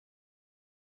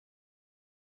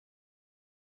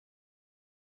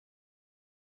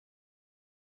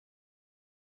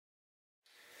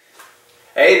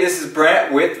Hey, this is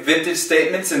Brent with Vintage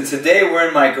Statements, and today we're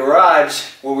in my garage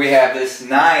where we have this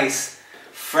nice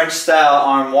French style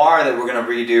armoire that we're going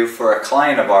to redo for a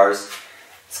client of ours.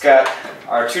 It's got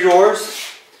our two doors,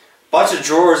 a bunch of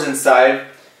drawers inside,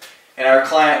 and our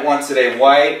client wanted a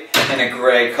white and a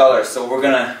gray color, so we're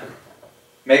going to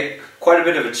make quite a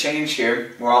bit of a change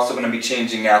here. We're also going to be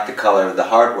changing out the color of the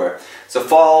hardware. So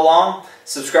follow along,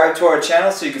 subscribe to our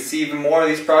channel so you can see even more of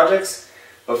these projects.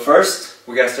 But first,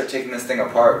 we gotta start taking this thing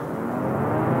apart.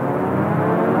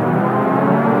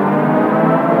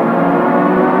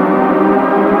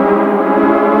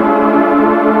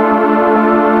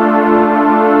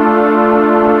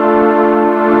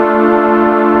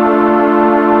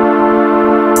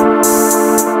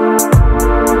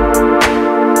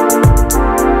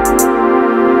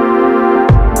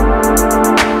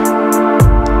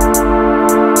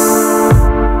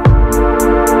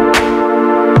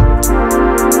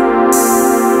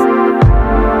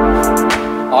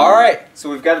 So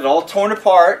we've got it all torn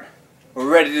apart. We're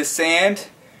ready to sand.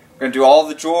 We're going to do all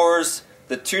the drawers,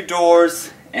 the two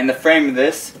doors, and the frame of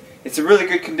this. It's in really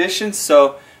good condition,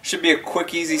 so should be a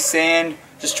quick, easy sand.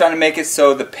 Just trying to make it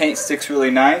so the paint sticks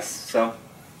really nice. So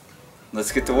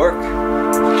let's get to work.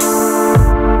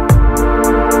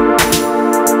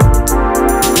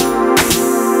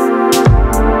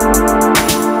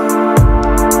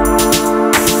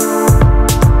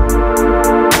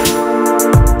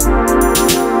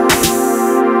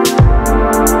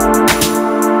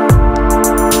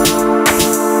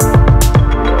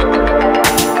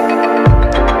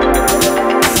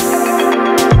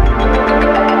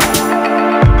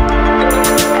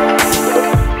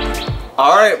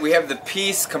 Alright, we have the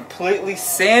piece completely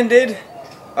sanded,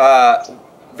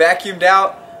 vacuumed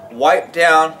out, wiped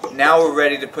down. Now we're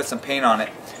ready to put some paint on it.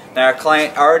 Now our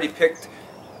client already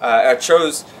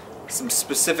chose some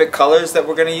specific colors that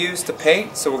we're going to use to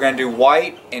paint. So we're going to do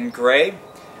white and gray.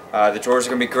 The drawers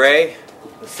are going to be gray.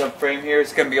 The subframe here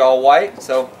is going to be all white.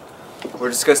 So we're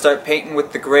just going to start painting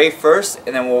with the gray first,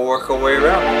 and then we'll work our way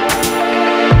around.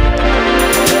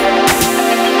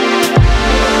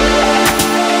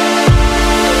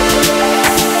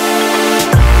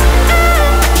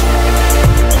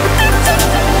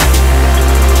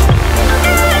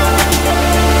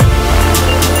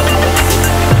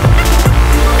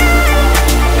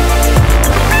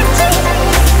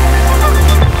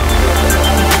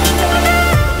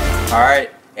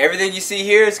 Alright, everything you see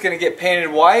here is going to get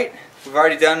painted white. We've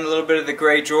already done a little bit of the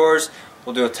gray drawers.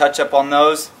 We'll do a touch up on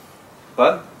those.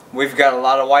 But we've got a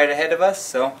lot of white ahead of us,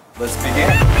 so let's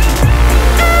begin.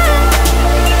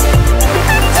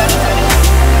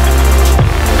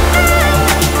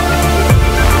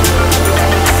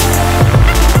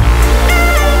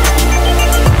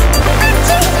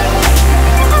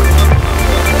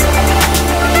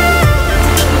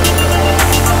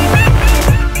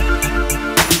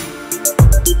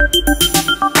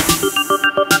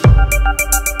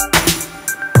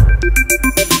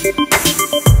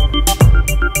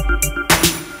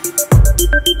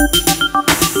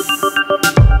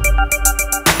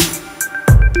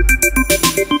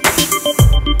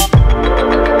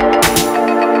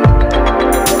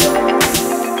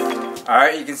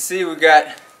 Alright, you can see we got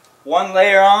one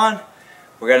layer on,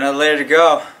 we got another layer to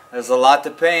go. There's a lot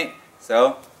to paint,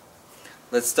 so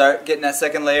let's start getting that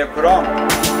second layer put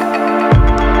on.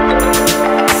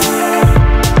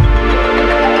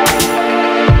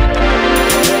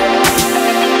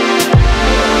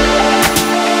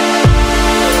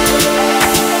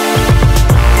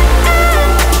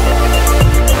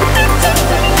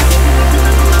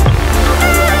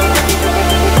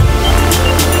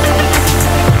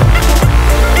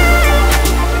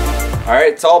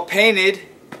 Alright, it's all painted.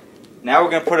 Now we're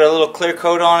going to put a little clear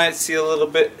coat on it, seal it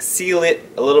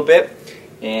a little bit,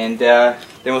 and then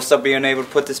we'll start being able to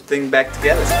put this thing back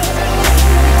together.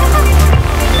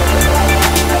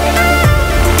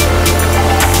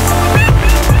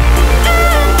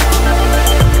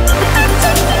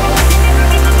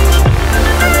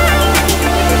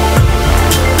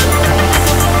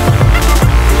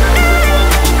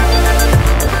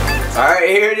 Alright,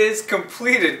 here it is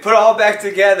completed. Put it all back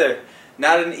together.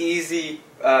 Not an easy,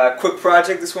 quick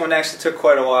project. This one actually took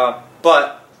quite a while.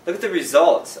 But look at the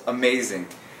results. Amazing.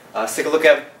 Let's take a look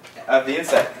at the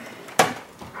inside.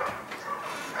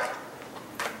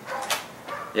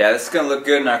 Yeah, this is going to look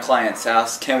good in our client's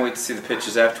house. Can't wait to see the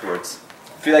pictures afterwards.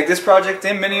 If you like this project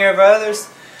and many of our others,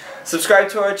 subscribe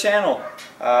to our channel.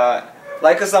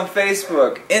 Like us on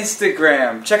Facebook,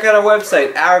 Instagram. Check out our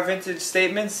website, Our Vintage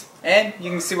Statements, and you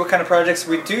can see what kind of projects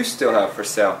we do still have for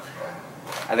sale.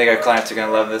 I think our clients are going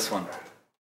to love this one.